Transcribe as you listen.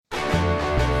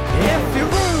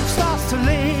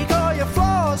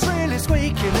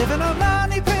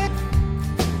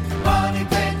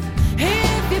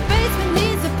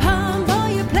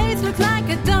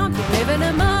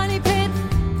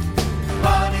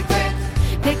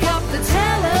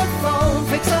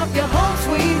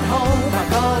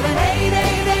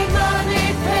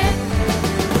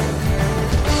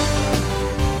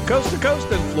coast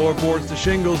and floorboards to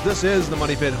shingles. This is the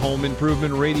Money Pit Home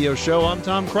Improvement Radio Show. I'm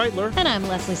Tom Kreitler. And I'm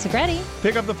Leslie Segretti.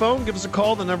 Pick up the phone, give us a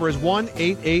call. The number is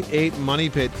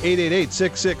 1-888-MONEY-PIT,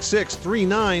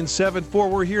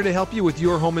 888-666-3974. We're here to help you with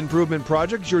your home improvement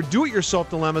projects, your do-it-yourself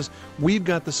dilemmas. We've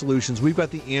got the solutions. We've got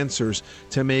the answers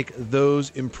to make those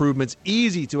improvements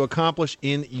easy to accomplish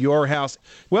in your house.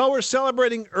 Well, we're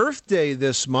celebrating Earth Day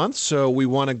this month, so we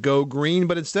want to go green.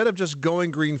 But instead of just going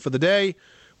green for the day,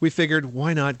 we figured,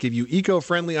 why not give you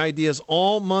eco-friendly ideas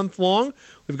all month long?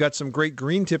 We've got some great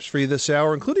green tips for you this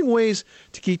hour, including ways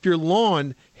to keep your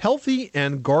lawn healthy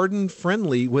and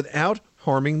garden-friendly without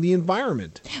harming the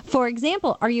environment. For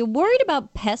example, are you worried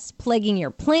about pests plaguing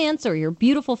your plants or your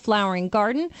beautiful flowering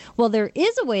garden? Well, there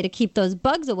is a way to keep those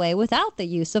bugs away without the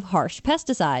use of harsh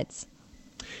pesticides.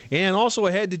 And also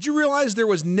ahead, did you realize there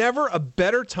was never a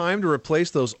better time to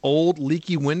replace those old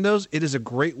leaky windows? It is a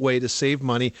great way to save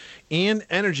money and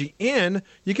energy, and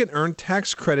you can earn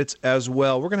tax credits as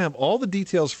well. We're going to have all the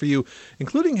details for you,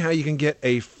 including how you can get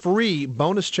a free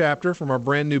bonus chapter from our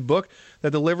brand new book that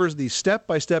delivers the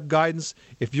step-by-step guidance.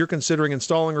 If you're considering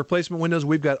installing replacement windows,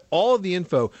 we've got all of the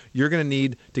info you're going to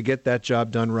need to get that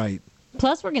job done right.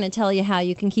 Plus, we're going to tell you how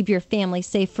you can keep your family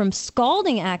safe from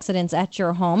scalding accidents at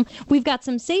your home. We've got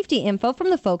some safety info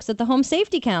from the folks at the Home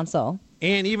Safety Council.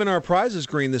 And even our prize is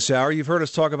green this hour. You've heard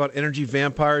us talk about energy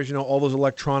vampires, you know, all those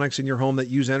electronics in your home that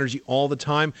use energy all the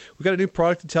time. We've got a new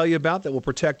product to tell you about that will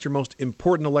protect your most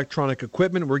important electronic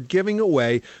equipment. We're giving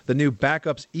away the new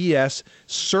Backups ES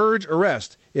Surge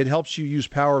Arrest. It helps you use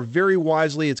power very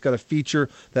wisely. It's got a feature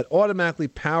that automatically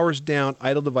powers down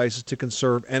idle devices to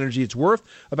conserve energy. It's worth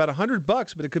about $100,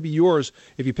 but it could be yours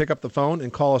if you pick up the phone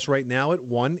and call us right now at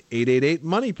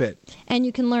 1-888-MONEY-PIT. And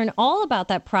you can learn all about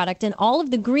that product and all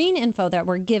of the green info that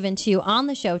we're given to you on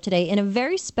the show today in a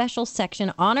very special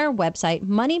section on our website,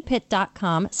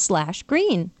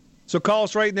 moneypit.com/green. So call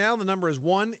us right now. The number is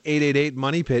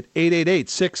 1-888-MONEY-PIT,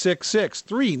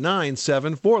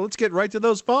 888-666-3974. Let's get right to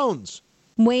those phones.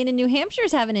 Wayne in New Hampshire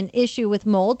is having an issue with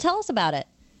mold. Tell us about it.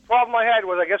 Problem I had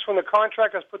was, I guess when the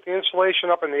contractors put the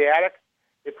insulation up in the attic,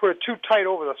 they put it too tight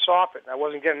over the soffit, and I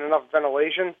wasn't getting enough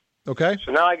ventilation. Okay.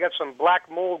 So now I got some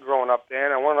black mold growing up there,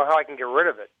 and I want to know how I can get rid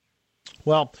of it.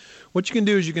 Well, what you can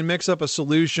do is you can mix up a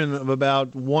solution of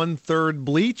about 1/3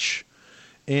 bleach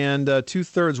and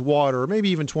 2/3 water, or maybe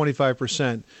even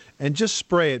 25%, and just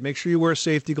spray it. Make sure you wear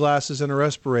safety glasses and a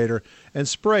respirator, and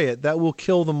spray it. That will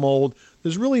kill the mold.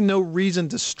 There's really no reason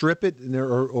to strip it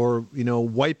or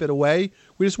wipe it away.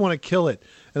 We just want to kill it.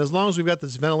 And as long as we've got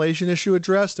this ventilation issue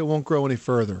addressed, it won't grow any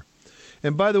further.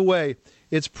 And by the way,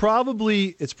 it's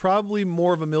probably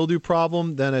more of a mildew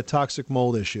problem than a toxic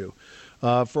mold issue.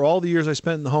 For all the years I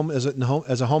spent in the home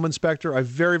as a home inspector, I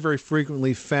very, very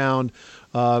frequently found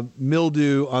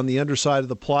mildew on the underside of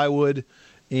the plywood,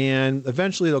 and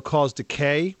eventually it'll cause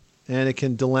decay, and it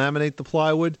can delaminate the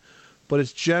plywood, but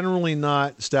it's generally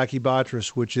not Stachybotrys,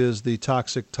 which is the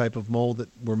toxic type of mold that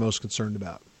we're most concerned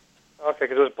about. Okay,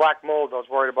 because it was black mold. I was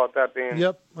worried about that being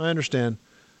Yep, I understand.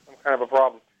 some kind of a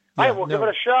problem. Yeah, All right, we'll give it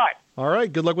a shot. All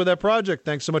right, good luck with that project.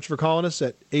 Thanks so much for calling us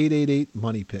at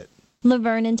 888-MONEY-PIT.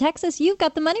 Laverne in Texas, you've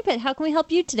got the Money Pit. How can we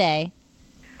help you today?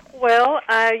 Well,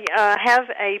 I have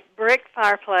a brick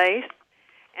fireplace,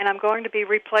 and I'm going to be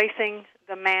replacing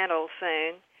the mantle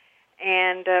soon.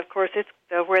 And, of course,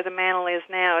 where the mantle is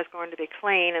now is going to be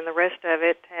clean, and the rest of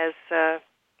it has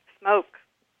smoke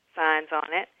signs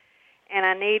on it. And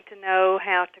I need to know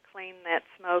how to clean that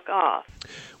smoke off.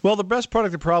 Well, the best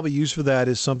product to probably use for that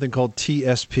is something called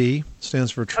TSP. It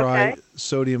stands for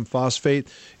trisodium phosphate.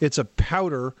 It's a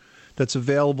powder that's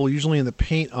available usually in the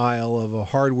paint aisle of a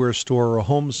hardware store or a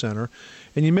home center.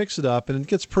 And you mix it up, and it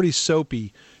gets pretty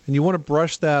soapy. And you want to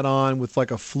brush that on with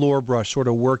like a floor brush, sort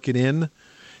of work it in,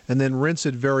 and then rinse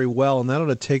it very well, and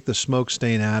that'll take the smoke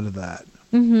stain out of that.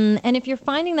 Mm-hmm. And if you're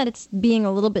finding that it's being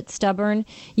a little bit stubborn,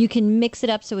 you can mix it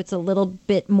up so it's a little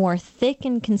bit more thick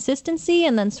in consistency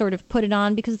and then sort of put it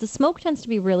on, because the smoke tends to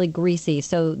be really greasy.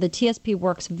 So the TSP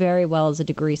works very well as a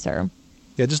degreaser.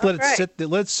 Yeah, just let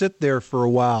it sit there for a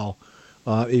while.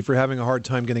 If you're having a hard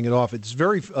time getting it off, it's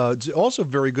also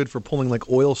very good for pulling like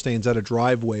oil stains out of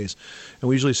driveways. And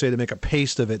we usually say to make a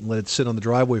paste of it and let it sit on the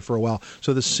driveway for a while.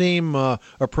 So the same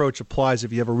approach applies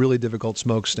if you have a really difficult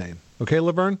smoke stain. Okay,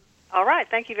 Laverne? All right.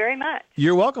 Thank you very much.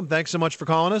 You're welcome. Thanks so much for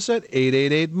calling us at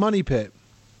 888-MONEY-PIT.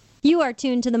 You are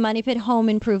tuned to the Money Pit Home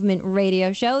Improvement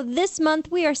Radio Show. This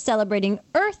month we are celebrating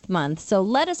Earth Month, so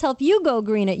let us help you go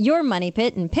green at your Money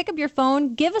Pit and pick up your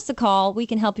phone, give us a call. We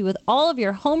can help you with all of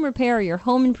your home repair or your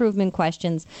home improvement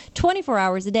questions 24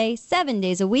 hours a day, 7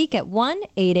 days a week at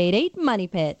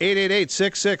 1-888-MONEY-PIT.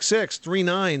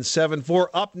 888-666-3974.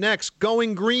 Up next,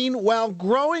 going green while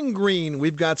growing green.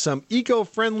 We've got some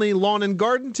eco-friendly lawn and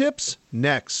garden tips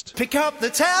next. Pick up the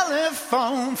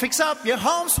telephone, fix up your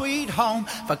home sweet home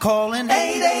by calling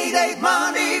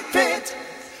 888-MONEY-PIT.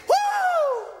 Woo!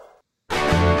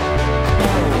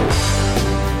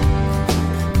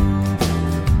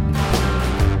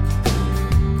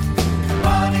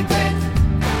 Money Pit.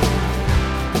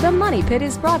 The Money Pit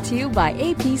is brought to you by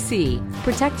APC.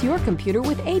 Protect your computer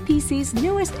with APC's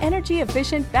newest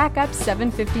energy-efficient Backup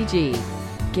 750G.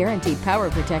 Guaranteed power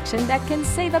protection that can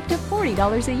save up to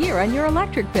 $40 a year on your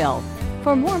electric bill.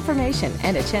 For more information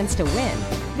and a chance to win,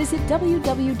 visit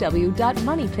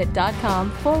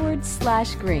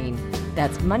www.moneypit.com/green.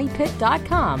 That's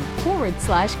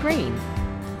moneypit.com/green.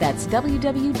 That's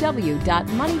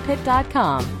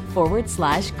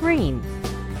www.moneypit.com/green.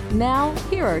 Now,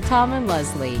 here are Tom and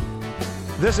Leslie.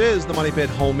 This is the Money Pit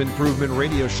Home Improvement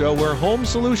Radio Show, where home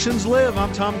solutions live.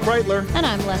 I'm Tom Kreitler. And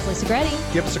I'm Leslie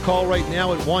Segretti. Give us a call right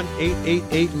now at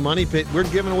 1-888-MONEY-PIT. We're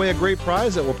giving away a great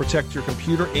prize that will protect your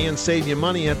computer and save you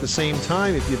money at the same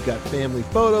time. If you've got family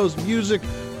photos, music,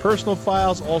 personal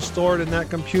files all stored in that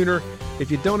computer,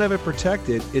 if you don't have it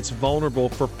protected, it's vulnerable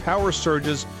for power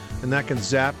surges, and that can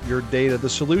zap your data. The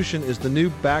solution is the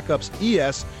new Backups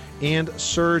ES and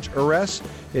Surge Arrest.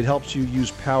 It helps you use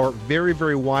power very,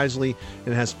 very wisely,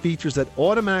 and it has features that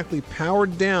automatically power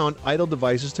down idle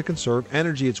devices to conserve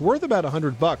energy. It's worth about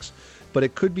 $100, but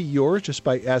it could be yours just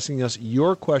by asking us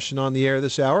your question on the air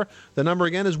this hour. The number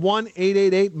again is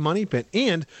 1-888-MONEY-PIT.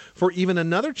 And for even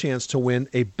another chance to win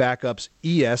a Backups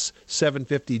ES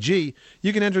 750G,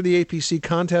 you can enter the APC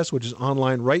contest, which is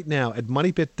online right now at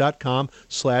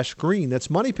moneypit.com/green. That's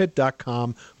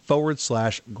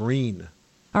moneypit.com/green.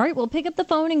 All right, well, pick up the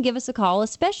phone and give us a call,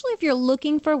 especially if you're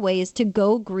looking for ways to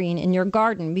go green in your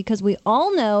garden, because we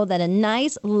all know that a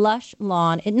nice, lush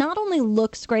lawn, it not only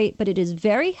looks great, but it is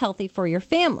very healthy for your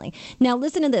family. Now,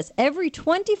 listen to this. Every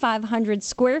 2,500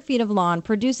 square feet of lawn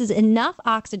produces enough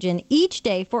oxygen each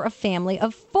day for a family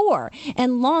of 4.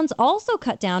 And lawns also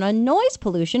cut down on noise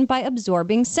pollution by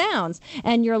absorbing sounds.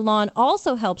 And your lawn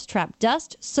also helps trap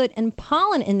dust, soot, and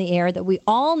pollen in the air that we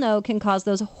all know can cause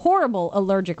those horrible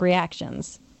allergic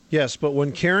reactions. Yes, but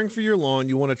when caring for your lawn,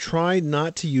 you want to try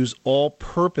not to use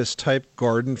all-purpose type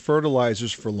garden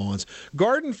fertilizers for lawns.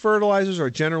 Garden fertilizers are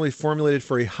generally formulated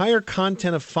for a higher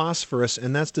content of phosphorus,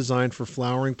 and that's designed for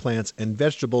flowering plants and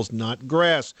vegetables, not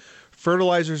grass.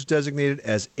 Fertilizers designated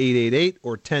as 888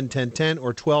 or 10-10-10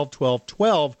 or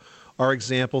 12-12-12 are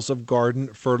examples of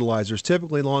garden fertilizers.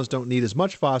 Typically, lawns don't need as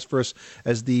much phosphorus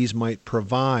as these might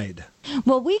provide.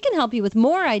 Well, we can help you with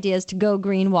more ideas to go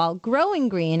green while growing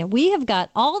green. We have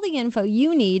got all the info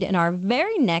you need in our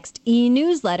very next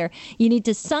e-newsletter. You need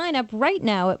to sign up right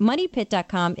now at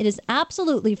moneypit.com. It is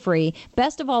absolutely free.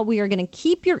 Best of all, we are going to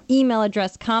keep your email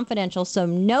address confidential, so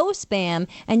no spam,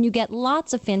 and you get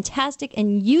lots of fantastic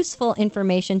and useful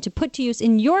information to put to use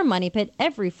in your Money Pit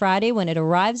every Friday when it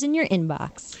arrives in your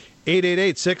inbox.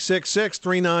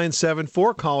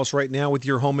 888-666-3974. Call us right now with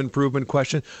your home improvement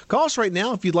question. Call us right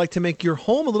now if you'd like to make your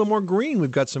home a little more green.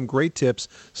 We've got some great tips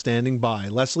standing by.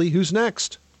 Leslie, who's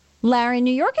next? Larry in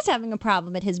New York is having a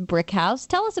problem at his brick house.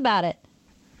 Tell us about it.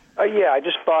 Yeah, I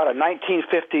just bought a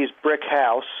 1950s brick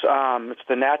house. It's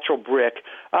the natural brick.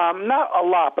 Not a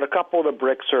lot, but a couple of the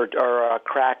bricks are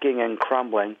cracking and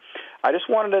crumbling. I just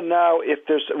wanted to know if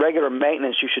there's regular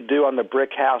maintenance you should do on the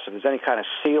brick house, if there's any kind of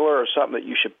sealer or something that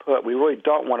you should put. We really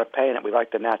don't want to paint it. We like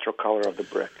the natural color of the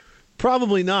brick.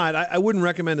 Probably not. I wouldn't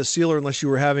recommend a sealer unless you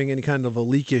were having any kind of a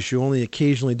leak issue. Only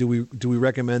occasionally do we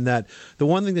recommend that. The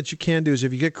one thing that you can do is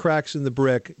if you get cracks in the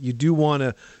brick, you do want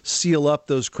to seal up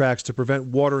those cracks to prevent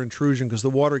water intrusion, because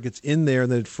the water gets in there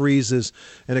and then it freezes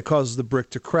and it causes the brick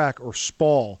to crack or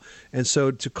spall. And so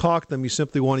to caulk them, you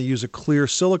simply want to use a clear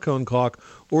silicone caulk,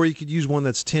 or you could use one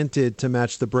that's tinted to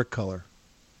match the brick color.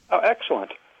 Oh,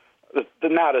 excellent.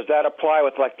 Now, does that apply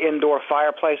with like indoor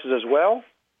fireplaces as well?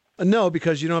 No,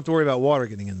 because you don't have to worry about water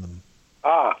getting in them.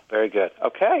 Ah, very good.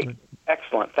 Okay.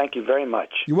 Excellent. Thank you very much.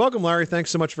 You're welcome, Larry. Thanks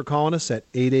so much for calling us at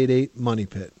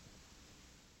 888-MONEY-PIT.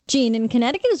 Jean in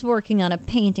Connecticut is working on a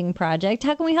painting project.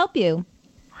 How can we help you?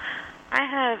 I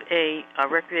have a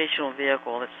recreational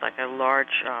vehicle. It's like a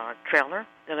large trailer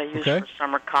that I use for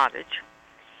summer cottage.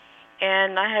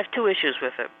 And I have two issues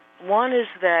with it. One is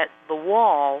that the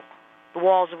walls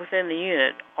within the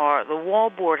unit the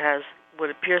wall board has what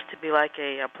appears to be like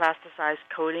a plasticized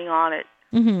coating on it.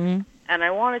 Mm-hmm. And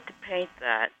I wanted to paint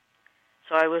that.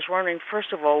 So I was wondering,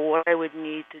 first of all, what I would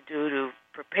need to do to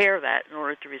prepare that in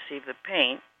order to receive the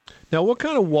paint. Now, what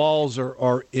kind of walls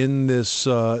are in this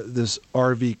this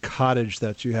RV cottage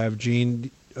that you have,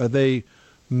 Gene? Are they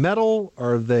metal?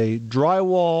 Are they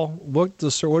drywall? What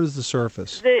is the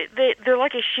surface? They're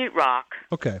like a sheetrock.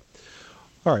 Okay.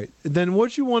 All right. Then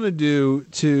what you want to do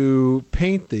to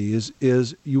paint these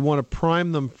is you want to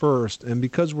prime them first. And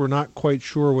because we're not quite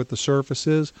sure what the surface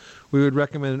is, we would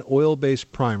recommend an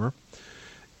oil-based primer.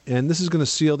 And this is going to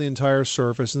seal the entire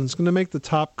surface, and it's going to make the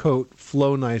top coat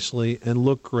flow nicely and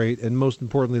look great. And most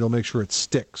importantly, it'll make sure it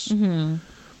sticks. Mm-hmm.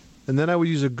 And then I would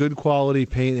use a good quality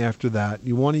paint after that.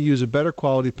 You want to use a better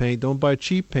quality paint. Don't buy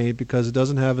cheap paint because it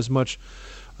doesn't have as much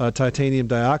titanium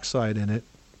dioxide in it.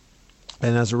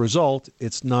 And as a result,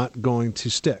 it's not going to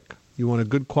stick. You want a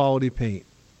good quality paint.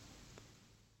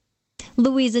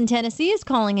 Louise in Tennessee is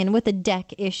calling in with a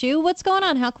deck issue. What's going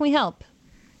on? How can we help?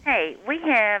 Hey, we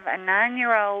have a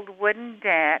 9-year-old wooden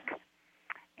deck,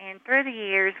 and through the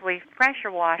years we've pressure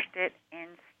washed it and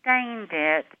stained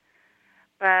it.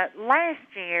 But last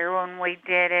year when we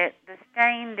did it, the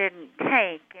stain didn't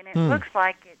take, and it looks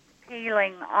like it's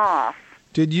peeling off.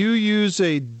 Did you use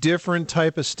a different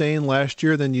type of stain last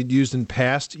year than you'd used in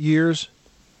past years?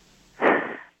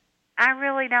 I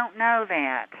really don't know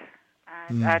that.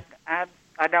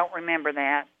 I don't remember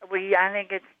that. I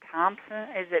think it's Thompson.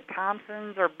 Is it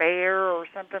Thompson's or Bear or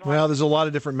something like that? Well, there's a lot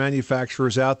of different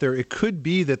manufacturers out there. It could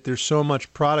be that there's so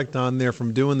much product on there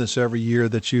from doing this every year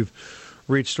that you've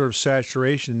reached sort of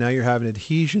saturation, and now you're having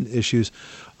adhesion issues.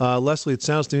 Leslie, it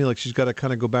sounds to me like she's got to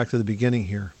kind of go back to the beginning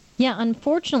here. Yeah,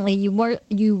 unfortunately,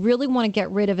 you really want to get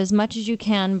rid of as much as you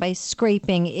can by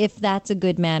scraping, if that's a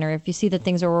good manner. If you see that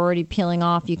things are already peeling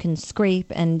off, you can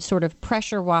scrape and sort of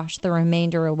pressure wash the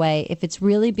remainder away. If it's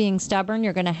really being stubborn,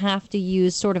 you're going to have to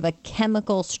use sort of a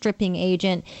chemical stripping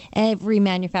agent. Every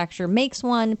manufacturer makes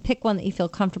one. Pick one that you feel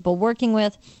comfortable working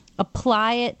with.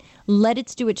 Apply it, let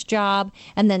it do its job,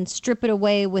 and then strip it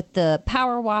away with the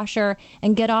power washer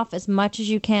and get off as much as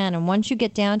you can. And once you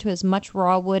get down to as much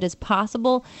raw wood as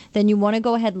possible, then you want to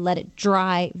go ahead and let it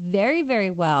dry very, very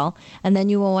well. And then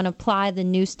you will want to apply the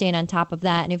new stain on top of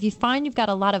that. And if you find you've got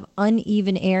a lot of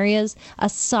uneven areas, a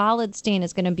solid stain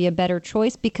is going to be a better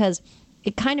choice because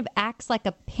it kind of acts like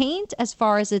a paint as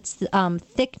far as its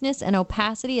thickness and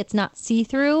opacity. It's not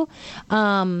see-through,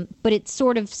 but it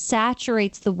sort of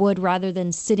saturates the wood rather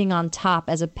than sitting on top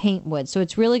as a paint would. So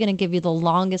it's really going to give you the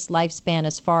longest lifespan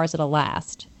as far as it'll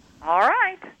last. All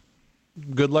right.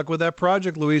 Good luck with that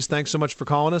project, Louise. Thanks so much for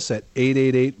calling us at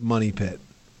 888-MONEY-PIT.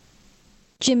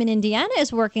 Jim in Indiana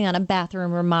is working on a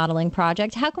bathroom remodeling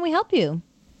project. How can we help you?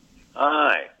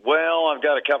 Hi. Well, I've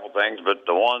got a couple things, but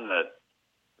the one that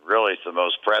really is the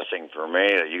most pressing for me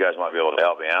that you guys might be able to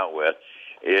help me out with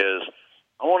is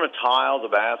I want to tile the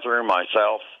bathroom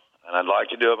myself, and I'd like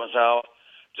to do it myself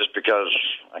just because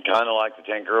I kind of like to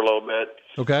tinker a little bit.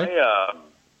 Okay. I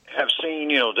have seen,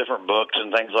 different books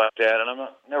and things like that, and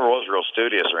never was real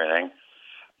studious or anything.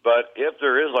 But if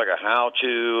there is like a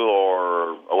how-to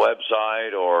or a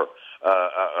website or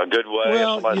a good way.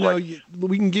 Well,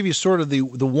 we can give you sort of the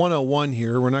 101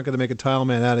 here. We're not going to make a tile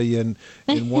man out of you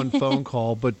in one phone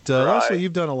call. But also,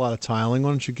 you've done a lot of tiling. Why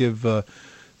don't you give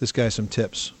this guy some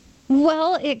tips?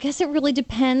 Well, I guess it really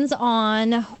depends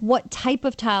on what type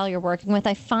of tile you're working with.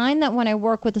 I find that when I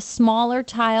work with a smaller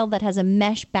tile that has a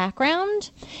mesh background,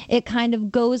 it kind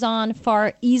of goes on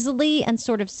far easily and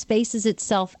sort of spaces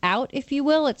itself out, if you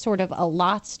will. It sort of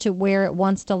allots to where it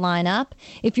wants to line up.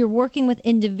 If you're working with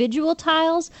individual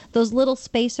tiles, those little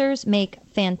spacers make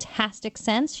fantastic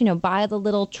sense. Buy the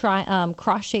little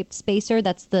cross-shaped spacer.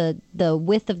 That's the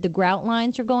width of the grout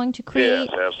lines you're going to create.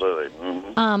 Yes, absolutely.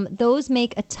 Mm-hmm. Those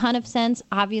make a ton of sense.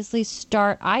 Obviously,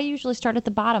 I usually start at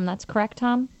the bottom. That's correct,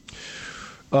 Tom?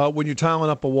 When you're tiling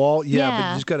up a wall, but you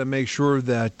just got to make sure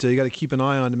that you got to keep an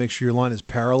eye on to make sure your line is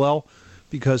parallel.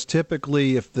 Because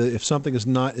typically, if something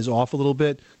is off a little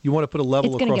bit, you want to put a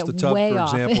level across the tub, for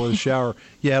example, or the shower.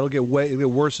 Yeah, it'll get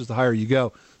worse as the higher you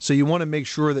go. So you want to make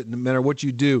sure that no matter what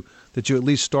you do, that you at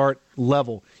least start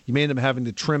level. You may end up having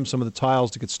to trim some of the tiles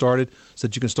to get started, so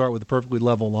that you can start with a perfectly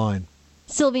level line.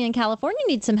 Sylvia in California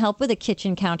needs some help with a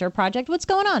kitchen counter project. What's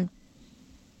going on?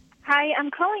 Hi, I'm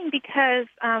calling because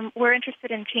we're interested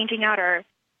in changing out our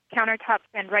countertops,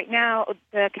 and right now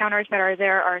the counters that are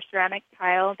there are ceramic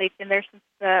tile. They've been there since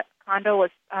the condo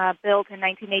was built in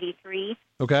 1983.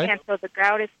 Okay. And so the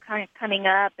grout is kind of coming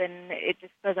up, and it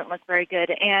just doesn't look very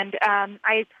good. And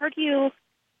I heard you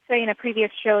say in a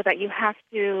previous show that you have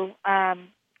to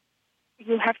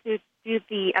do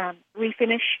the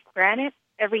refinish granite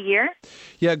every year?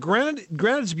 Yeah,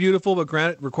 granite's beautiful, but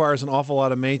granite requires an awful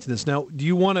lot of maintenance. Now, do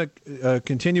you want to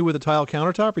continue with the tile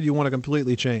countertop, or do you want to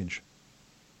completely change?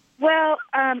 Well,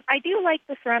 I do like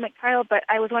the ceramic tile, but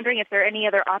I was wondering if there are any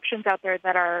other options out there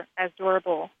that are as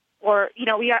durable. Or,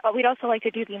 we'd also like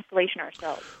to do the installation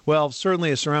ourselves. Well,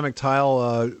 certainly a ceramic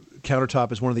tile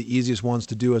countertop is one of the easiest ones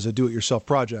to do as a do-it-yourself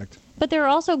project. But there are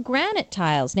also granite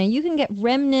tiles. Now, you can get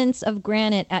remnants of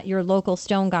granite at your local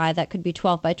stone guy that could be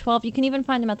 12 by 12. You can even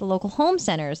find them at the local home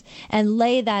centers and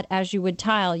lay that as you would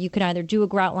tile. You could either do a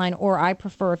grout line, or I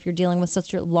prefer, if you're dealing with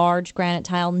such a large granite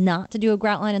tile, not to do a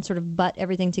grout line and sort of butt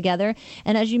everything together.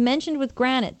 And as you mentioned with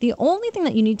granite, the only thing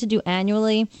that you need to do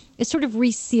annually is sort of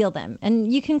reseal them.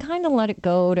 And you can kind of let it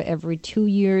go to every 2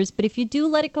 years. But if you do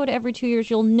let it go to every 2 years,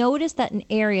 you'll notice that in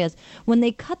areas, when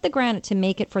they cut the granite to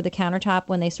make it for the countertop,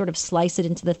 when they sort of slice it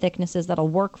into the thicknesses that'll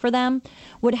work for them,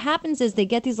 what happens is they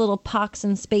get these little pocks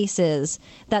and spaces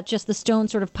that just the stone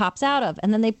sort of pops out of.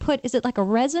 And then they put, is it like a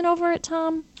resin over it,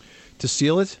 Tom? To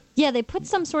seal it? Yeah, they put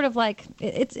some sort of like,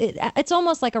 it's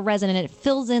almost like a resin, and it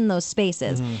fills in those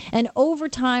spaces. Mm-hmm. And over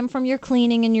time, from your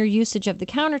cleaning and your usage of the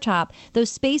countertop, those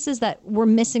spaces that were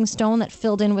missing stone that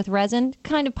filled in with resin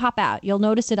kind of pop out. You'll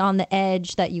notice it on the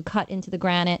edge that you cut into the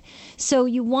granite. So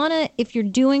you want to, if you're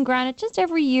doing granite, just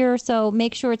every year or so,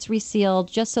 make sure it's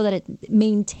resealed just so that it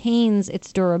maintains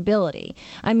its durability.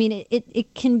 I mean,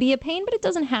 it can be a pain, but it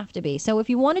doesn't have to be. So if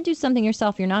you want to do something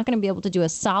yourself, you're not going to be able to do a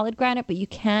solid granite, but you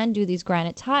can do these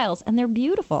granite tiles, and they're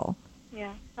beautiful.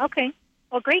 Yeah. Okay.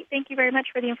 Well, great. Thank you very much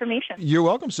for the information. You're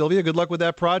welcome, Sylvia. Good luck with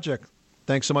that project.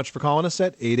 Thanks so much for calling us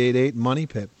at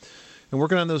 888-MONEY-PIT. And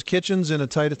working on those kitchens in a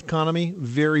tight economy,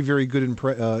 very, very good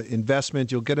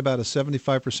investment. You'll get about a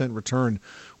 75% return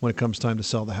when it comes time to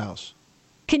sell the house.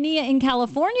 Kania in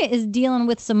California is dealing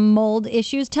with some mold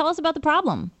issues. Tell us about the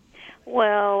problem.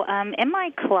 Well, in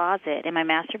my closet, in my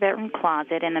master bedroom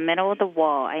closet, in the middle of the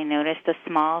wall, I noticed a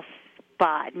small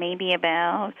spot, maybe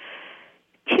about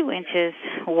 2 inches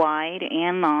wide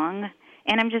and long.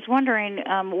 And I'm just wondering,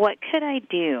 what could I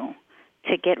do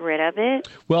to get rid of it?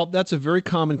 Well, that's a very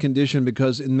common condition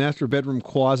because in master bedroom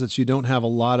closets, you don't have a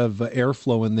lot of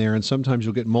airflow in there, and sometimes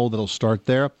you'll get mold that'll start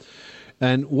there.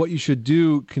 And what you should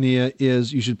do, Kania,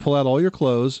 is you should pull out all your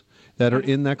clothes that are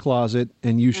in that closet,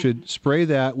 and you should spray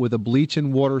that with a bleach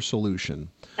and water solution.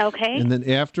 Okay. And then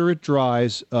after it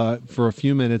dries for a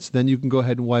few minutes, then you can go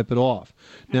ahead and wipe it off.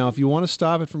 Now, if you want to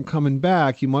stop it from coming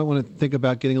back, you might want to think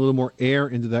about getting a little more air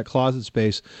into that closet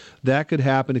space. That could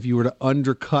happen if you were to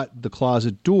undercut the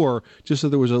closet door, just so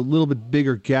there was a little bit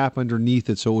bigger gap underneath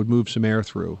it so it would move some air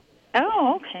through.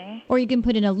 Oh, okay. Or you can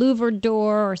put in a louvered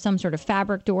door or some sort of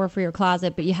fabric door for your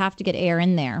closet, but you have to get air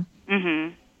in there.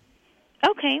 Mm-hmm.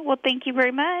 Okay, well, thank you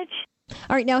very much.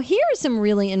 All right, now here's some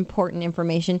really important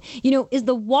information. Is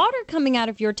the water coming out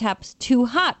of your taps too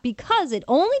hot? Because it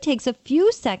only takes a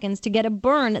few seconds to get a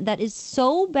burn that is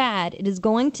so bad it is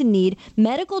going to need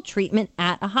medical treatment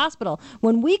at a hospital.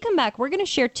 When we come back, we're going to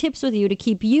share tips with you to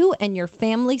keep you and your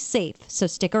family safe. So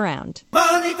stick around.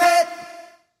 Money Pit!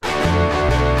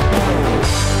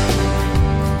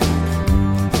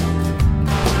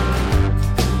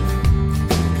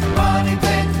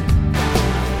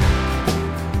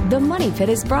 The Money Pit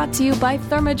is brought to you by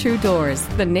Therma-Tru Doors,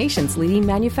 the nation's leading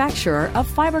manufacturer of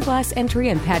fiberglass entry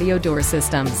and patio door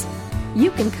systems.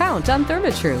 You can count on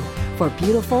Therma-Tru for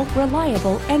beautiful,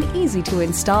 reliable, and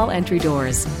easy-to-install entry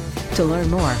doors. To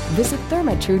learn more, visit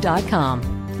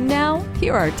thermatru.com. Now,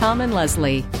 here are Tom and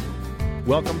Leslie.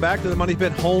 Welcome back to the Money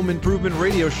Pit Home Improvement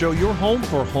Radio Show, your home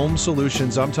for home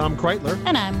solutions. I'm Tom Kreitler.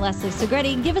 And I'm Leslie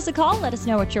Segretti. Give us a call. Let us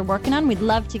know what you're working on. We'd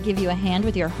love to give you a hand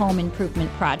with your home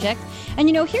improvement project. And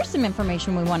here's some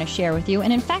information we want to share with you.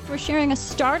 And in fact, we're sharing a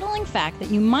startling fact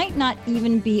that you might not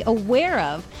even be aware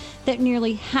of, that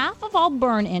nearly half of all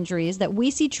burn injuries that we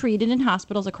see treated in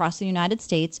hospitals across the United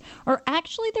States are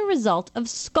actually the result of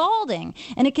scalding.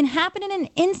 And it can happen in an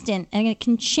instant, and it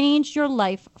can change your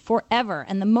life forever.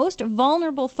 And the most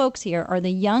vulnerable folks here are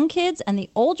the young kids and the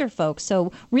older folks.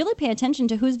 So really pay attention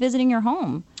to who's visiting your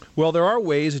home. Well, there are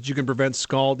ways that you can prevent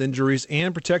scald injuries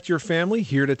and protect your family.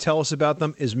 Here to tell us about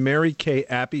them is Mary Kay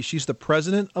Appy. She's the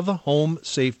president of the Home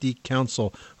Safety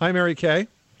Council. Hi, Mary Kay.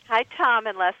 Hi, Tom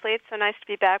and Leslie. It's so nice to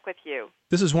be back with you.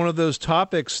 This is one of those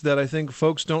topics that I think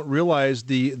folks don't realize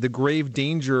the grave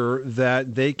danger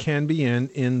that they can be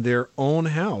in their own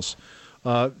house.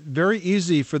 Very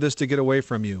easy for this to get away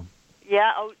from you.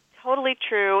 Yeah, totally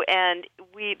true. And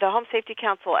the Home Safety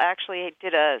Council actually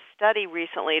did a study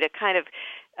recently to kind of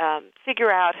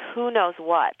figure out who knows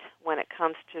what when it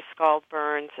comes to scald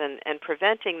burns and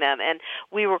preventing them. And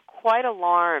we were quite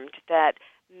alarmed that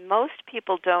most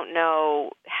people don't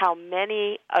know how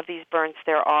many of these burns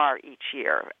there are each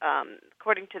year.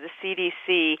 According to the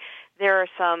CDC, there are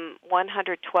some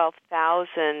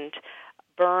 112,000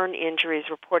 burn injuries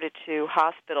reported to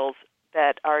hospitals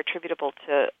that are attributable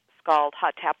to scald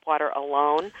hot tap water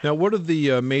alone. Now, what are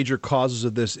the major causes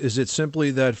of this? Is it simply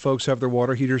that folks have their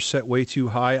water heaters set way too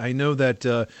high? I know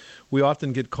that we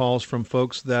often get calls from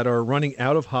folks that are running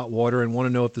out of hot water and want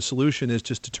to know if the solution is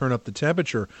just to turn up the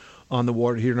temperature on the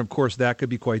water heater, and of course that could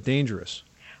be quite dangerous.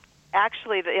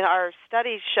 Actually, in our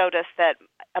studies showed us that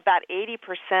about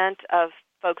 80% of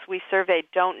folks we surveyed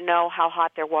don't know how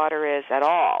hot their water is at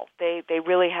all. They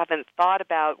really haven't thought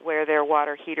about where their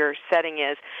water heater setting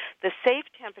is. The safe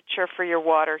temperature for your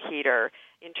water heater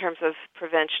in terms of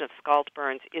prevention of scald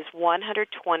burns is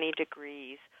 120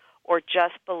 degrees or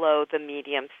just below the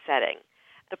medium setting.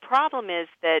 The problem is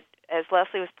that, as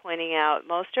Leslie was pointing out,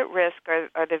 most at risk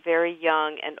are the very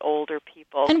young and older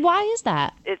people. And why is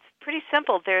that? It's pretty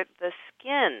simple. The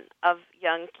skin of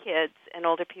young kids and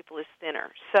older people is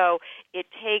thinner. So it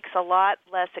takes a lot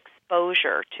less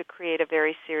exposure to create a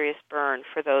very serious burn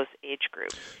for those age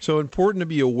groups. So important to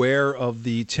be aware of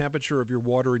the temperature of your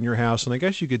water in your house, and I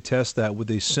guess you could test that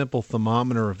with a simple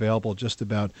thermometer available just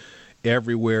about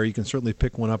everywhere. You can certainly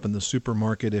pick one up in the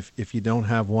supermarket if you don't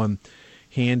have one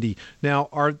handy. Now,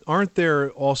 aren't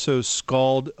there also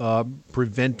scald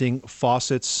preventing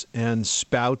faucets and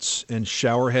spouts and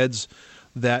shower heads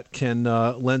that can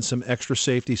lend some extra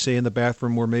safety, say in the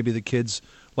bathroom where maybe the kids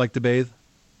like to bathe?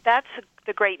 That's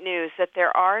the great news, that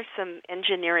there are some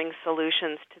engineering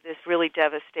solutions to this really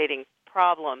devastating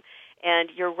problem. And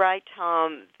you're right,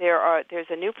 Tom, there's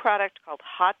a new product called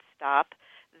Hot Stop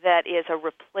that is a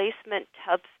replacement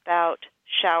tub spout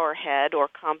shower head or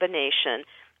combination,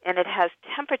 and it has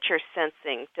temperature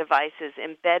sensing devices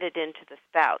embedded into the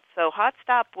spout. So Hot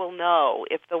Stop will know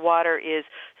if the water is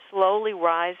slowly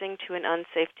rising to an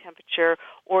unsafe temperature,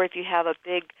 or if you have a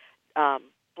big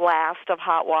blast of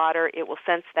hot water, it will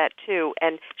sense that too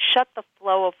and shut the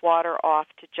flow of water off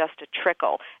to just a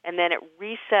trickle. And then it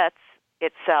resets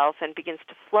itself and begins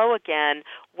to flow again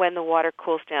when the water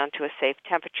cools down to a safe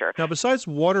temperature. Now, besides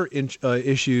water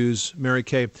issues, Mary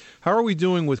Kay, how are we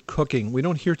doing with cooking? We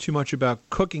don't hear too much about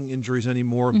cooking injuries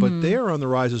anymore, but they are on the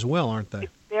rise as well, aren't they?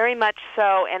 Very much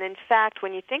so. And in fact,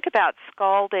 when you think about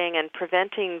scalding and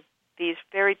preventing these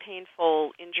very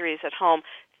painful injuries at home,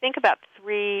 think about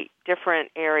three different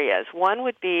areas. One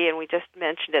would be, and we just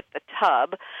mentioned it, the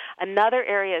tub. Another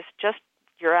area is just,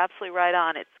 you're absolutely right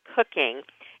on, it's cooking.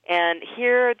 And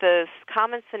here the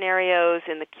common scenarios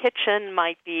in the kitchen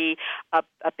might be a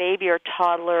baby or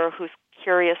toddler who's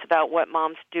curious about what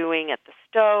mom's doing at the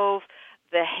stove.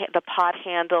 The pot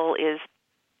handle is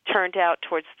turned out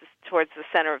towards the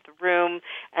center of the room,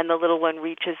 and the little one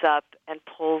reaches up and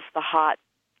pulls the hot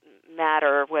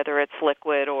matter, whether it's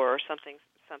liquid or something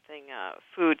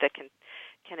food that can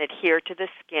adhere to the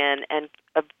skin, and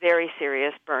a very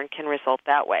serious burn can result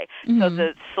that way. So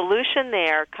the solution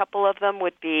there, a couple of them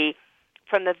would be,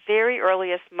 from the very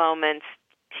earliest moments,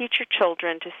 teach your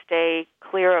children to stay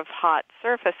clear of hot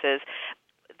surfaces.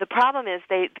 The problem is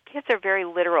the kids are very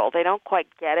literal. They don't quite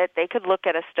get it. They could look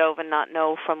at a stove and not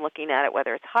know from looking at it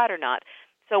whether it's hot or not.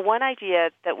 So one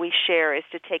idea that we share is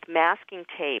to take masking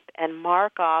tape and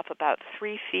mark off about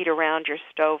 3 feet around your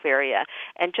stove area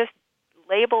and just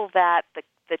label that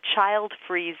the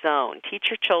child-free zone. Teach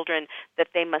your children that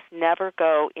they must never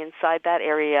go inside that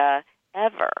area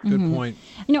ever. Good point.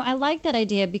 I like that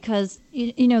idea because,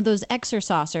 those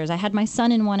exercisers, I had my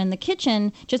son in one in the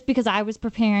kitchen just because I was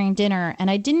preparing dinner, and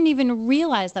I didn't even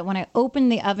realize that when I opened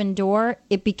the oven door,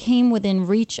 it became within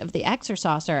reach of the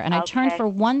exerciser, and I turned for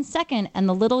 1 second, and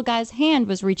the little guy's hand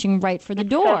was reaching right for the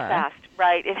door. So fast.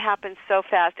 Right, it happens so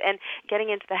fast. And getting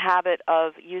into the habit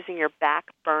of using your back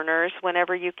burners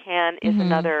whenever you can is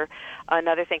another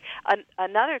thing.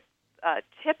 Another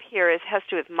tip here has to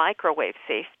do with microwave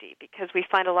safety, because we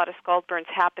find a lot of scald burns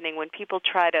happening when people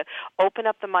try to open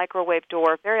up the microwave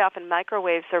door. Very often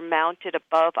microwaves are mounted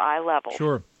above eye level.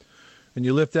 Sure. And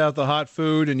you lift out the hot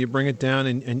food and you bring it down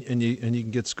and you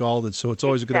can get scalded. So it's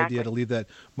always a good idea to leave that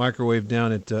microwave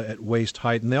down at waist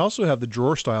height. And they also have the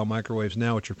drawer-style microwaves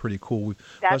now, which are pretty cool.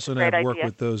 Leslie and I have worked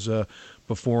with those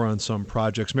before on some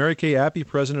projects. Mary Kay Appy,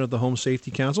 president of the Home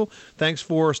Safety Council, thanks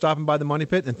for stopping by the Money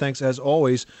Pit, and thanks, as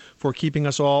always, for keeping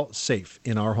us all safe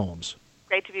in our homes.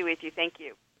 Great to be with you. Thank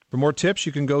you. For more tips,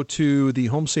 you can go to the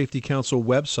Home Safety Council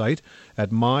website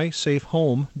at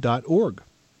mysafehome.org.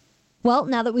 Well,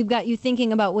 now that we've got you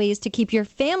thinking about ways to keep your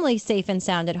family safe and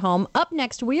sound at home, up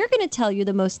next we are going to tell you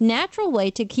the most natural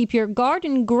way to keep your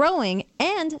garden growing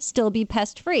and still be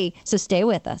pest-free. So stay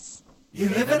with us. You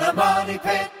live in a money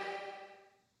pit.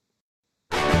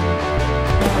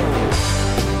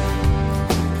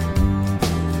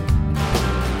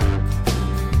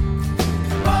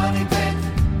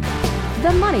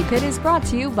 The Money Pit is brought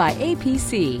to you by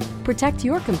APC. Protect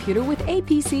your computer with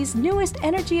APC's newest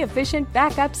energy-efficient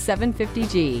Backup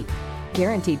 750G.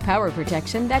 Guaranteed power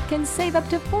protection that can save up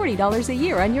to $40 a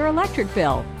year on your electric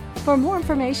bill. For more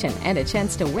information and a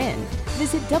chance to win,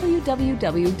 visit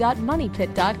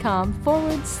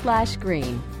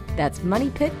www.moneypit.com/green. That's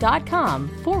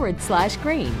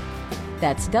moneypit.com/green.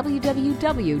 That's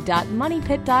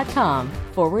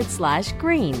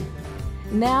www.moneypit.com/green.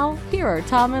 Now, here are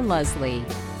Tom and Leslie.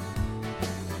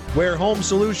 Where home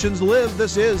solutions live,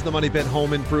 this is the Money Pit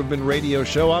Home Improvement Radio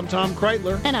Show. I'm Tom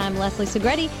Kreitler. And I'm Leslie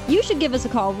Segretti. You should give us a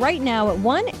call right now at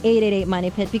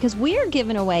 1-888-MONEY-PIT because we are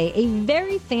giving away a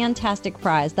very fantastic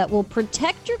prize that will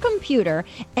protect your computer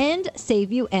and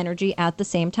save you energy at the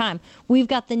same time. We've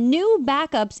got the new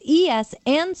Backups ES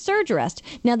and Surge Arrest.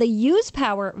 Now, they use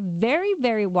power very,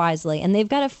 very wisely, and they've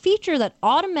got a feature that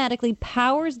automatically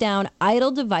powers down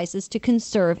idle devices to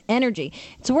conserve energy.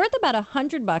 It's worth about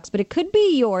 $100, but it could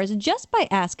be yours just by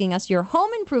asking us your home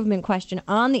improvement question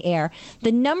on the air.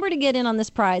 The number to get in on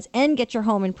this prize and get your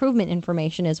home improvement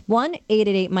information is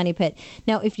 1-888-MONEY-PIT.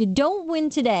 Now, if you don't win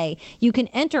today, you can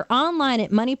enter online at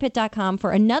moneypit.com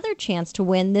for another chance to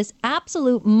win this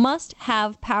absolute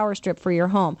must-have power strip for your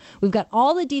home. We've got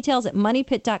all the details at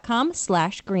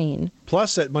moneypit.com/green.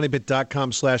 Plus, at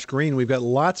moneypit.com/green, we've got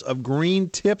lots of green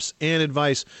tips and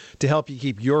advice to help you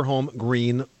keep your home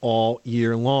green all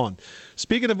year long.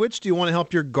 Speaking of which, do you want to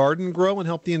help your garden grow and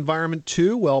help the environment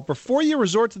too? Well, before you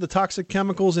resort to the toxic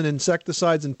chemicals and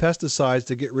insecticides and pesticides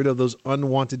to get rid of those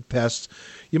unwanted pests,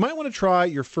 you might want to try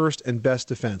your first and best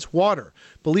defense, water.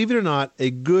 Believe it or not,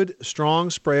 a good, strong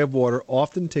spray of water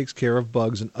often takes care of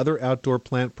bugs and other outdoor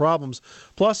plant problems.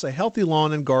 Plus, a healthy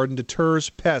lawn and garden deters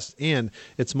pests, and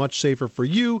it's much safer for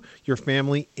you, your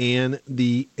family, and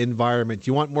the environment.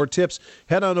 You want more tips?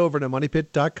 Head on over to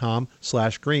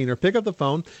moneypit.com/green or pick up the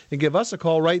phone and give us a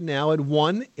call right now at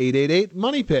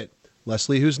 1-888-MONEY-PIT.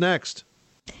 Leslie, who's next?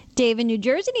 Dave in New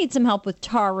Jersey needs some help with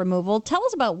tar removal. Tell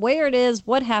us about where it is,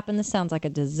 what happened. This sounds like a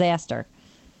disaster.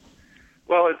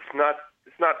 Well, it's not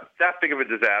that big of a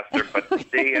disaster, but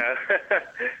the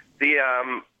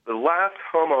last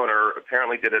homeowner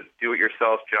apparently did a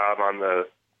do-it-yourself job on the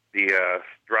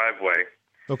driveway.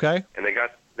 Okay. And they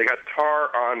got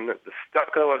tar on the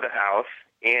stucco of the house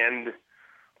and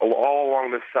all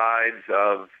along the sides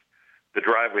of the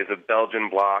driveway is a Belgian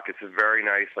block. It's a very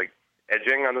nice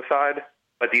edging on the side,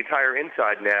 but the entire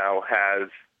inside now has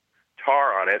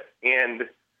tar on it, and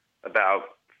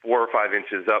about 4 or 5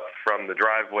 inches up from the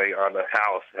driveway on the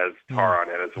house has tar on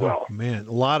it as well. Oh, man,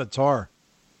 a lot of tar.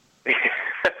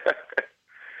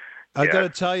 I got to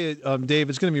tell you, Dave,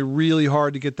 it's going to be really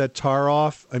hard to get that tar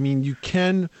off. I mean, you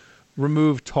can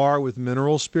remove tar with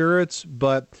mineral spirits,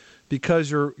 but because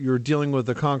you're dealing with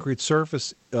a concrete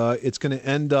surface, it's going to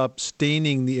end up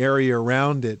staining the area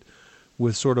around it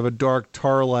with sort of a dark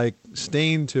tar-like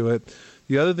stain to it.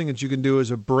 The other thing that you can do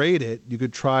is abrade it. You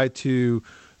could try to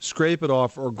scrape it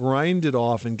off or grind it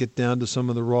off and get down to some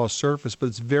of the raw surface, but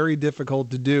it's very difficult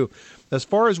to do. As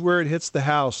far as where it hits the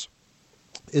house,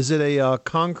 is it a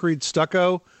concrete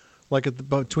stucco, like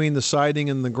between the siding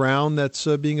and the ground, that's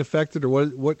being affected, or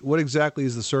what exactly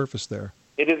is the surface there?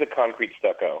 It is a concrete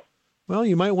stucco. Well,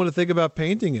 you might want to think about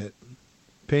painting it,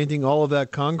 painting all of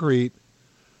that concrete,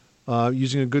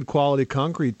 using a good quality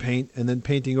concrete paint, and then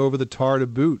painting over the tar to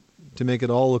boot to make it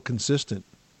all look consistent.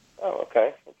 Oh,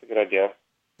 okay. That's a good idea.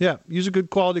 Yeah, use a good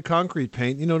quality concrete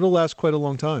paint. You know, it'll last quite a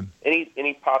long time.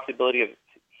 Any possibility of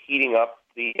heating up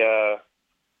the...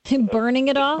 burning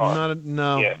it off?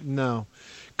 No.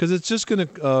 Because it's just going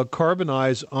to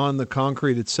carbonize on the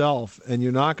concrete itself, and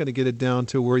you're not going to get it down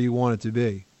to where you want it to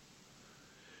be.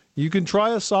 You can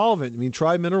try a solvent. I mean,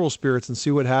 try mineral spirits and see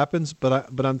what happens, but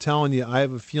I'm telling you, I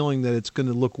have a feeling that it's going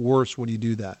to look worse when you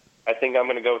do that. I think I'm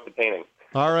going to go with the painting.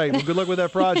 All right. Well, good luck with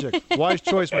that project. Wise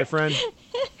choice, my friend.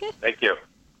 Thank you.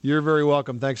 You're very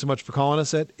welcome. Thanks so much for calling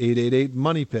us at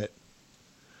 888-MONEY-PIT.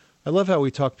 I love how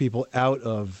we talk people out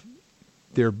of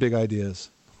their big ideas.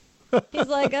 He's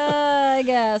like, I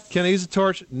guess. Can I use a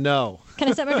torch? No. Can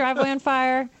I set my driveway on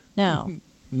fire? No.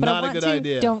 But Not a good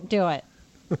idea. Don't do it.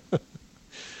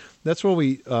 That's where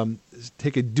we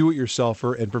take a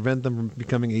do-it-yourselfer and prevent them from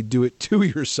becoming a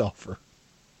do-it-to-yourselfer.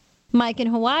 Mike in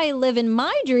Hawaii, live in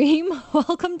my dream.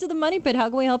 Welcome to the Money Pit. How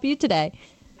can we help you today?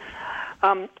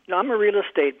 I'm a real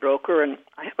estate broker, and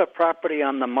I have a property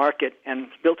on the market, and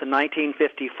it's built in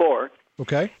 1954.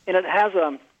 Okay. And it has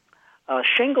a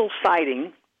shingle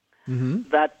siding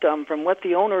that from what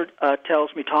the owner tells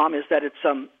me, Tom, is that it's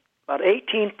about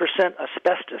 18%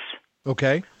 asbestos.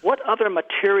 Okay. What other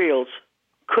materials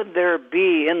could there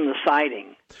be in the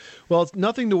siding? Well, it's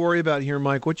nothing to worry about here,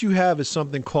 Mike. What you have is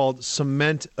something called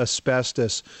cement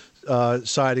asbestos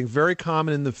siding, very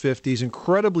common in the 50s,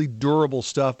 incredibly durable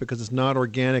stuff because it's not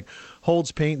organic,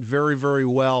 holds paint very, very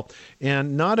well,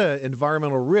 and not an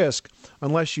environmental risk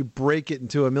unless you break it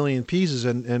into a million pieces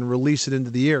and release it into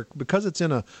the air. Because it's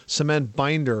in a cement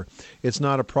binder, it's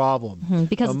not a problem.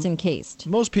 Because it's encased.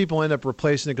 Most people end up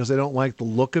replacing it because they don't like the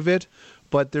look of it,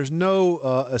 but there's no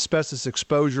asbestos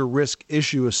exposure risk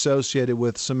issue associated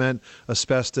with cement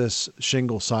asbestos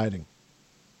shingle siding.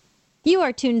 You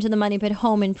are tuned to the Money Pit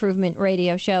Home Improvement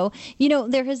Radio Show. You know,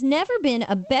 there has never been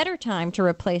a better time to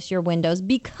replace your windows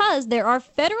because there are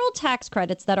federal tax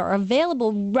credits that are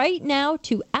available right now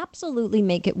to absolutely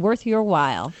make it worth your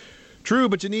while. True,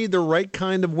 but you need the right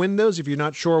kind of windows. If you're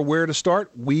not sure where to start,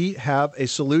 we have a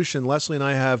solution. Leslie and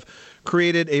I have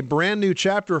created a brand new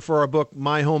chapter for our book,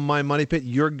 My Home, My Money Pit,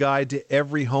 Your Guide to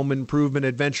Every Home Improvement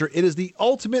Adventure. It is the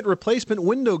ultimate replacement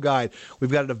window guide.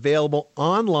 We've got it available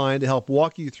online to help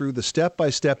walk you through the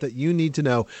step-by-step that you need to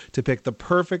know to pick the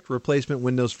perfect replacement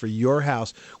windows for your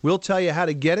house. We'll tell you how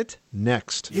to get it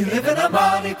next. You live in a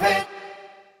money pit.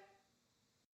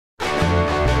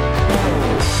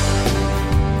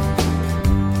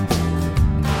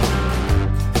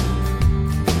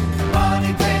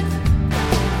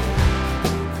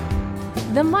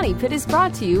 The Money Pit is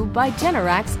brought to you by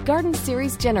Generac's Garden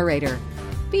Series Generator.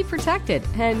 Be protected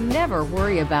and never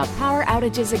worry about power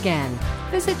outages again.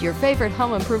 Visit your favorite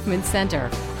home improvement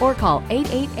center or call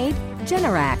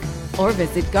 888-GENERAC or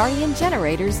visit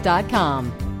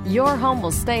GuardianGenerators.com. Your home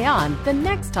will stay on the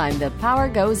next time the power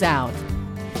goes out.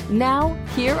 Now,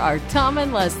 here are Tom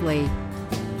and Leslie.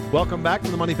 Welcome back to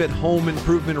the Money Pit Home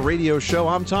Improvement Radio Show.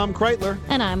 I'm Tom Kreitler.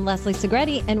 And I'm Leslie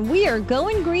Segretti, and we are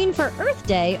going green for Earth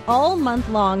Day all month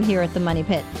long here at the Money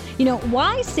Pit. You know,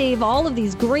 why save all of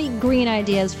these great green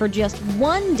ideas for just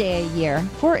one day a year?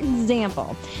 For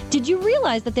example, did you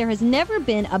realize that there has never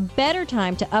been a better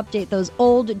time to update those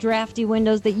old drafty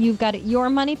windows that you've got at your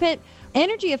Money Pit?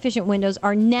 Energy-efficient windows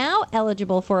are now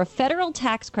eligible for a federal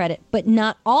tax credit, but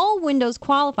not all windows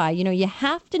qualify. You know, you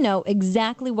have to know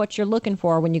exactly what you're looking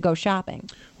for when you go shopping.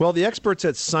 Well, the experts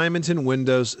at Simonton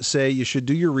Windows say you should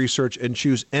do your research and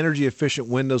choose energy-efficient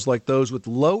windows like those with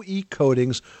low E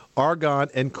coatings, argon,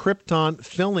 and krypton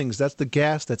fillings. That's the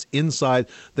gas that's inside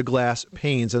the glass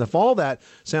panes. And if all that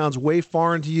sounds way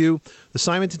foreign to you, the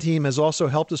Simonton team has also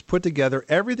helped us put together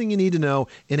everything you need to know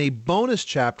in a bonus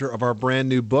chapter of our brand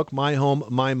new book, My Home,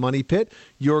 My Money Pit,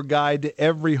 Your Guide to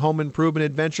Every Home Improvement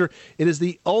Adventure. It is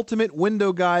the ultimate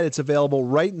window guide. It's available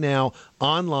right now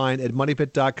online at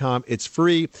moneypit.com. It's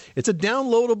free. It's a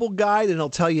downloadable guide, and it'll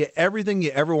tell you everything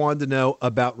you ever wanted to know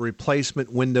about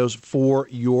replacement windows for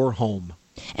your home.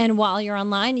 And while you're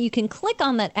online, you can click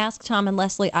on that Ask Tom and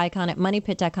Leslie icon at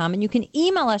moneypit.com, and you can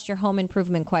email us your home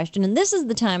improvement question. And this is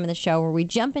the time of the show where we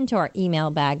jump into our email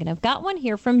bag. And I've got one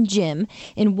here from Jim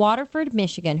in Waterford,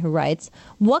 Michigan, who writes,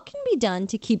 what can be done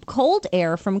to keep cold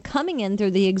air from coming in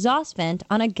through the exhaust vent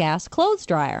on a gas clothes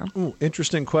dryer? Ooh,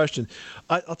 interesting question.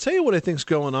 I'll tell you what I think's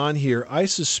going on here. I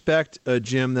suspect,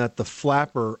 Jim, that the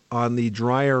flapper on the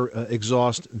dryer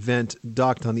exhaust vent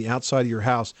duct on the outside of your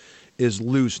house is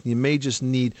loose. You may just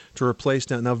need to replace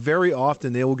that. Now, very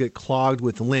often they will get clogged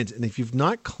with lint, and if you've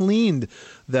not cleaned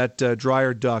that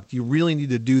dryer duct, you really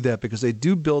need to do that because they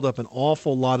do build up an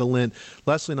awful lot of lint.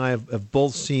 Leslie and I have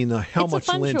both seen how much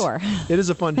lint. It's a fun chore. It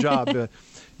is a fun job.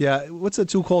 Yeah, what's that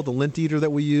tool called? The lint eater that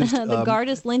we used? The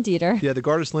Gardus lint eater. Yeah, the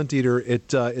Gardus lint eater.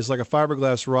 It is like a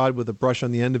fiberglass rod with a brush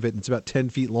on the end of it, and it's about 10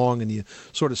 feet long, and you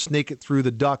sort of snake it through the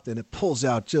duct, and it pulls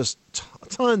out just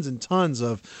tons and tons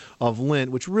of lint,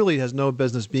 which really has no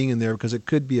business being in there because it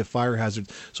could be a fire hazard.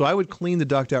 So I would clean the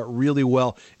duct out really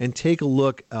well and take a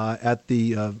look at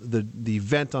the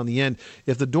vent on the end.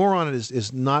 If the door on it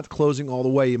is not closing all the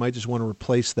way, you might just want to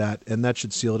replace that, and that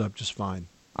should seal it up just fine.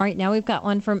 All right, now we've got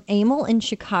one from Emil in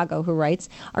Chicago who writes,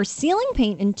 our ceiling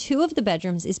paint in 2 of the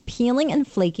bedrooms is peeling and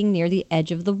flaking near the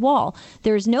edge of the wall.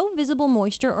 There is no visible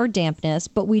moisture or dampness,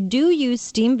 but we do use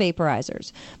steam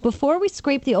vaporizers. Before we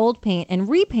scrape the old paint and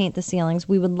repaint the ceilings,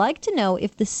 we would like to know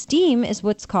if the steam is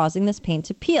what's causing this paint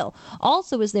to peel.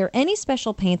 Also, is there any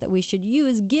special paint that we should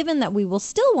use given that we will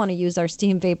still want to use our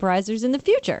steam vaporizers in the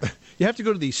future? You have to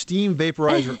go to the steam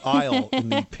vaporizer aisle in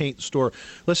the paint store.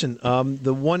 Listen,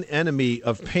 the one enemy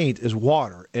of paint is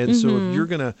water, and so if you're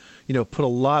going to put a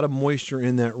lot of moisture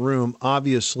in that room,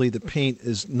 obviously the paint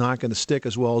is not going to stick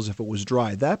as well as if it was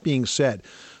dry. That being said,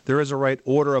 there is a right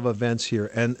order of events here.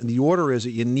 And the order is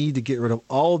that you need to get rid of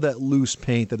all that loose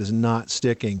paint that is not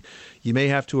sticking. You may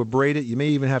have to abrade it. You may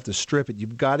even have to strip it.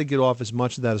 You've got to get off as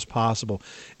much of that as possible.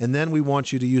 And then we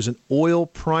want you to use an oil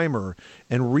primer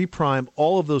and reprime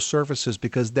all of those surfaces,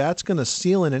 because that's going to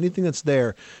seal in anything that's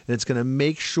there, and it's going to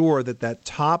make sure that that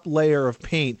top layer of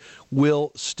paint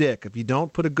will stick. If you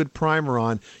don't put a good primer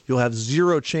on, you'll have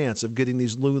zero chance of getting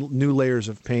these new layers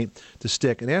of paint to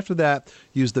stick. And after that,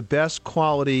 use the best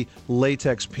quality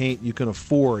latex paint you can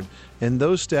afford. And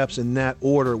those steps in that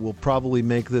order will probably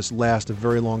make this last a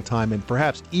very long time and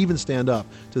perhaps even stand up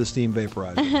to the steam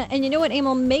vaporizer. And you know what,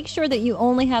 Emil? Make sure that you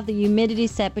only have the humidity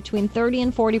set between 30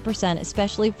 and 40%,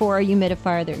 especially for a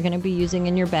humidifier that you're going to be using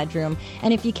in your bedroom.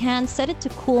 And if you can, set it to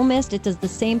cool mist. It does the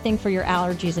same thing for your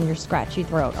allergies and your scratchy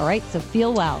throat, all right? So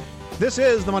feel well. This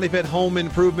is the Money Pit Home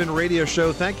Improvement Radio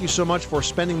Show. Thank you so much for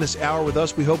spending this hour with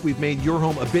us. We hope we've made your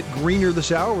home a bit greener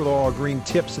this hour with all our green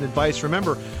tips and advice.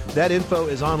 Remember, that info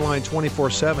is online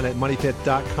 24/7 at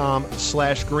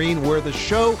moneypit.com/green, where the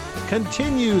show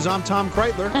continues. I'm Tom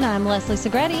Kreitler. And I'm Leslie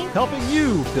Segretti. Helping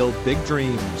you build big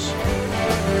dreams.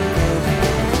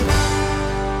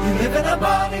 You live in a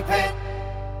money pit.